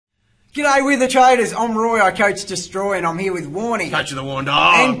G'day with the traders. I'm Roy, I coach Destroy, and I'm here with Warnie. Coach of the Warn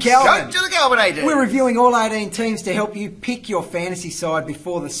Dogs. And Calvin. Coach of the Calvin. We're reviewing all 18 teams to help you pick your fantasy side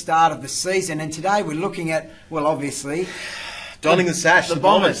before the start of the season. And today we're looking at, well, obviously, donning the sash, the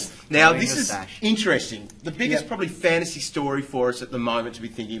Bombers. Now, Donning this the is sash. interesting. The biggest probably fantasy story for us at the moment to be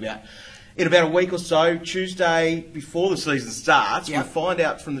thinking about. In about a week or so, Tuesday before the season starts, we'll find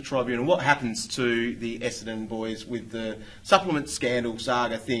out from the Tribunal what happens to the Essendon boys with the supplement scandal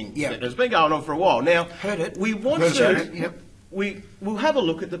saga thing that has been going on for a while. Now, we want to... We'll have a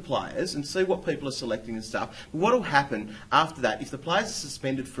look at the players and see what people are selecting and stuff. What will happen after that, if the players are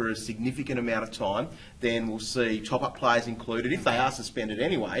suspended for a significant amount of time, then we'll see top-up players included. If they are suspended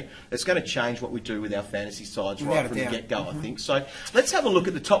anyway, it's going to change what we do with our fantasy sides right from the get-go, I think. So let's have a look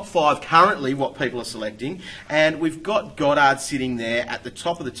at the top 5 currently, what people are selecting. And we've got Goddard sitting there at the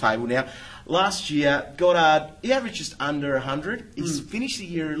top of the table. Now, last year, Goddard, he averaged just under 100. He's finished the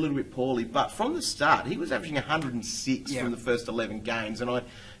year a little bit poorly, but from the start, he was averaging 106 from the first 11 games, and I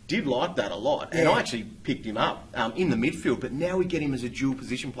did like that a lot. And I actually picked him up in the midfield, but now we get him as a dual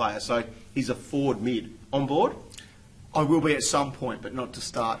position player, so he's a forward mid. On board? I will be at some point, but not to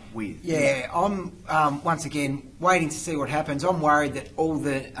start with. Yeah, I'm, once again, waiting to see what happens. I'm worried that all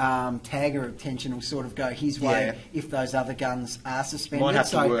the tagger attention will sort of go his way if those other guns are suspended. Might have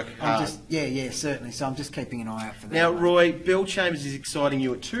to work hard. Certainly. So I'm just keeping an eye out for that. Now, Roy, Bill Chambers is exciting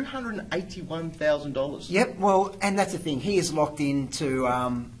you at $281,000. Yep, well, and that's the thing. He is locked into...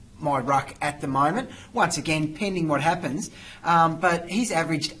 my ruck at the moment. Once again, pending what happens. But he's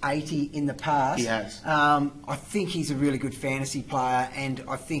averaged 80 in the past. He has. I think he's a really good fantasy player, and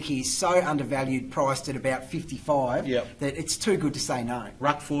I think he's so undervalued, priced at about 55, that it's too good to say no.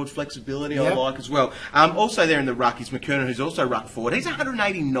 Ruck forward flexibility I like as well. Also there in the ruck is McKernan, who's also ruck forward. He's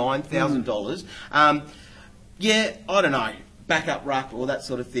 $189,000. I don't know. Backup ruck or that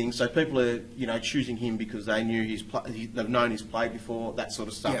sort of thing. So people are, choosing him because they knew they've known he's played before, that sort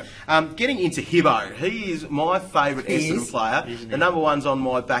of stuff. Getting into Hibbo, he is my favourite Essendon player. The number one's on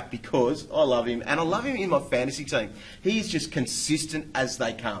my back because I love him, and I love him in my fantasy team. He's just consistent as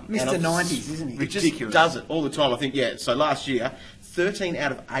they come. Mr. 90s, isn't he? He just does it all the time. I think, so last year, 13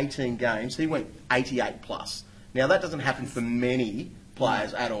 out of 18 games, he went 88 plus. Now that doesn't happen for many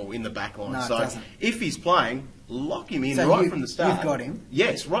players at all in the back line. No, so it doesn't. If he's playing, lock him in from the start. You've got him?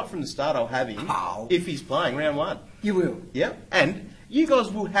 Yes, right from the start I'll have him if he's playing round 1. You will? Yeah, and you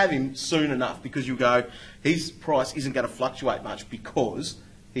guys will have him soon enough because you'll go, his price isn't going to fluctuate much because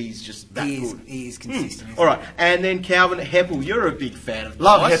he's just that good. He is consistent. All right, and then Calvin Heppel, you're a big fan of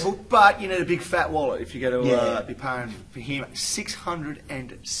Love Heppel, but you need a big fat wallet if you're going to be paying for him.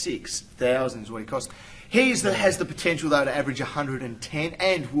 606,000 is what he costs. He has the potential, though, to average 110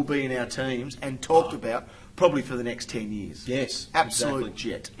 and will be in our teams and talked about probably for the next 10 years. Yes. Absolute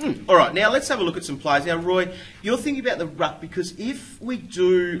jet. All right, now let's have a look at some players. Now, Roy, you're thinking about the ruck because if we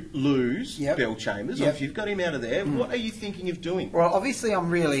do lose Bell Chambers, or if you've got him out of there, what are you thinking of doing? Well, obviously I'm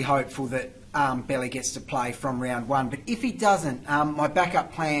really hopeful that Belly gets to play from round 1, but if he doesn't, my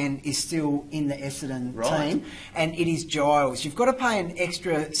backup plan is still in the Essendon team, and it is Giles. You've got to pay an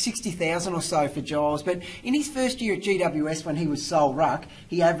extra 60,000 or so for Giles, but in his first year at GWS when he was sole ruck,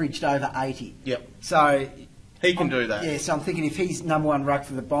 he averaged over 80. Yep. So he can do that. Yeah, so I'm thinking if he's number 1 ruck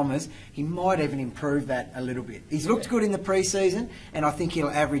for the Bombers, he might even improve that a little bit. He's looked good in the pre-season, and I think he'll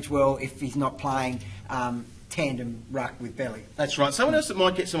average well if he's not playing tandem ruck with Belly. That's right. Someone else that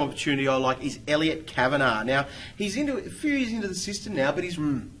might get some opportunity I like is Elliot Kavanagh. Now, he's a few years into the system now, but his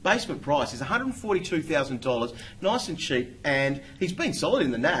basement price is $142,000, nice and cheap, and he's been solid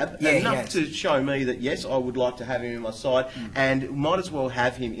in the NAB, enough to show me that, yes, I would like to have him in my side, and might as well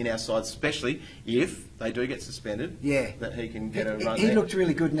have him in our side, especially if they do get suspended, that he can get a run He there. looked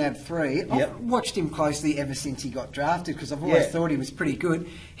really good NAB 3. I've watched him closely ever since he got drafted because I've always thought he was pretty good.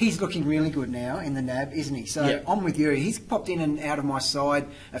 He's looking really good now in the NAB, isn't he? So I'm with you. He's popped in and out of my side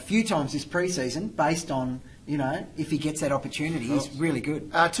a few times this pre-season based on, if he gets that opportunity. He's really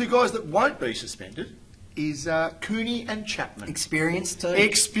good. 2 guys that won't be suspended is Cooney and Chapman. Experienced too.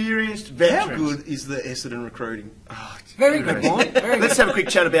 Experienced veterans. How good is the Essendon recruiting? Very good point. Let's have a quick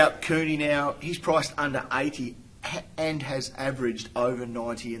chat about Cooney now. He's priced under 80 and has averaged over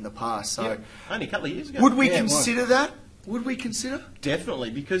 90 in the past. So only a couple of years ago. Would we consider that? Would we consider?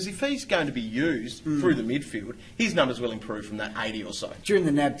 Definitely, because if he's going to be used through the midfield, his numbers will improve from that 80 or so. During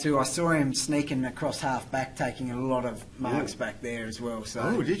the NAB too, I saw him sneaking across half-back, taking a lot of marks back there as well. So,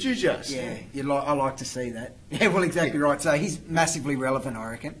 oh, did you just? Yeah, I like to see that. Yeah, well, exactly right. So he's massively relevant, I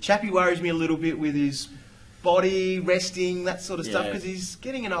reckon. Chappie worries me a little bit with his body, resting, that sort of stuff, because he's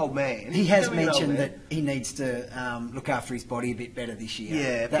getting an old man. He has mentioned that he needs to look after his body a bit better this year.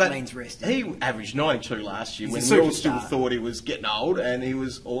 Yeah, that means resting. He averaged 92 last year He's when a we all still superstar. thought he was getting old, and he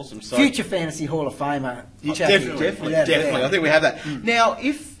was awesome. So Future fantasy Hall of Famer. definitely. I think we have that. Now,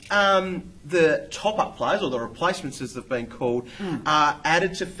 if the top-up players, or the replacements as they've been called, are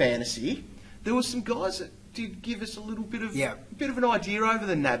added to fantasy, there were some guys that did give us a little bit of an idea over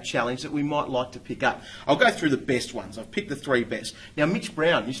the NAB challenge that we might like to pick up. I'll go through the best ones. I've picked the 3 best. Now, Mitch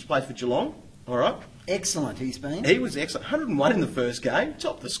Brown used to play for Geelong. All right. Excellent, he's been. He was excellent. 101 in the first game.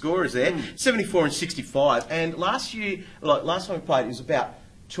 Top the scorers there. 74 and 65. And last year, last time we played, it was about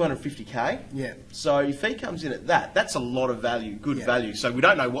 250k. Yeah. So if he comes in at that, that's a lot of value, good value. So we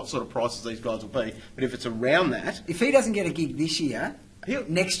don't know what sort of prices these guys will be, but if it's around that... If he doesn't get a gig this year...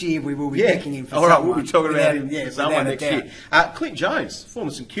 Next year we will be picking him for all someone. Right, we'll be talking about him for someone next doubt. year. Clint Jones, former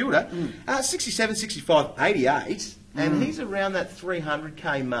St Kilda, 67, 65, 88, and he's around that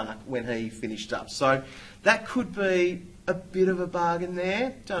 300k mark when he finished up. So that could be a bit of a bargain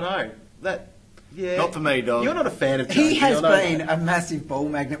there. Don't know. Not for me, dog. You're not a fan of Jones. He has been a massive ball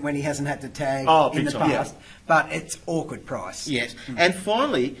magnet when he hasn't had to tag in the past, but it's awkward price. Yes. And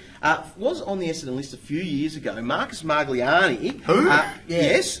finally, was on the Essendon list a few years ago, Marcus Margliani. Who?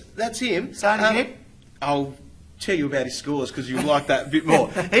 Yes, that's him. Say it again. I'll tell you about his scores because you'll like that a bit more.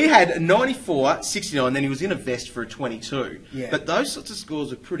 He had 94, 69, then he was in a vest for a 22. Yeah. But those sorts of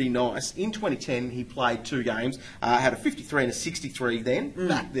scores are pretty nice. In 2010, he played 2 games, had a 53 and a 63 then.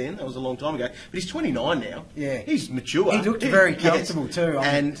 Back then, that was a long time ago. But he's 29 now. Yeah. He's mature. He looked very comfortable too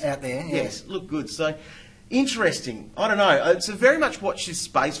out there. Yeah. Yes, looked good. So... interesting. I don't know. It's a very much watch this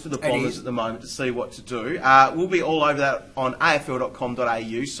space for the Bombers at the moment to see what to do. We'll be all over that on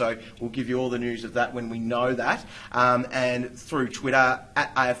afl.com.au, so we'll give you all the news of that when we know that. And through Twitter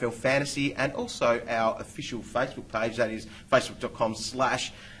at AFL Fantasy, and also our official Facebook page, that is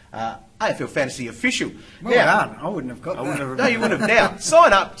facebook.com/AFL Fantasy Official. Well done. I wouldn't have got that. No, you wouldn't have. Now,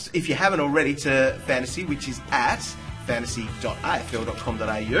 sign up if you haven't already to Fantasy, which is at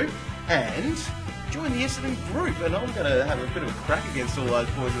fantasy.afl.com.au, and join the Essendon group, and I'm going to have a bit of a crack against all those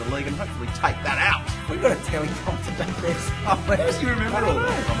boys in the league and hopefully take that out. We've got a teleprompter back there somewhere. How do you remember all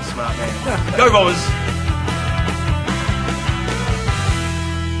that? I'm a smart man. Go Bombers!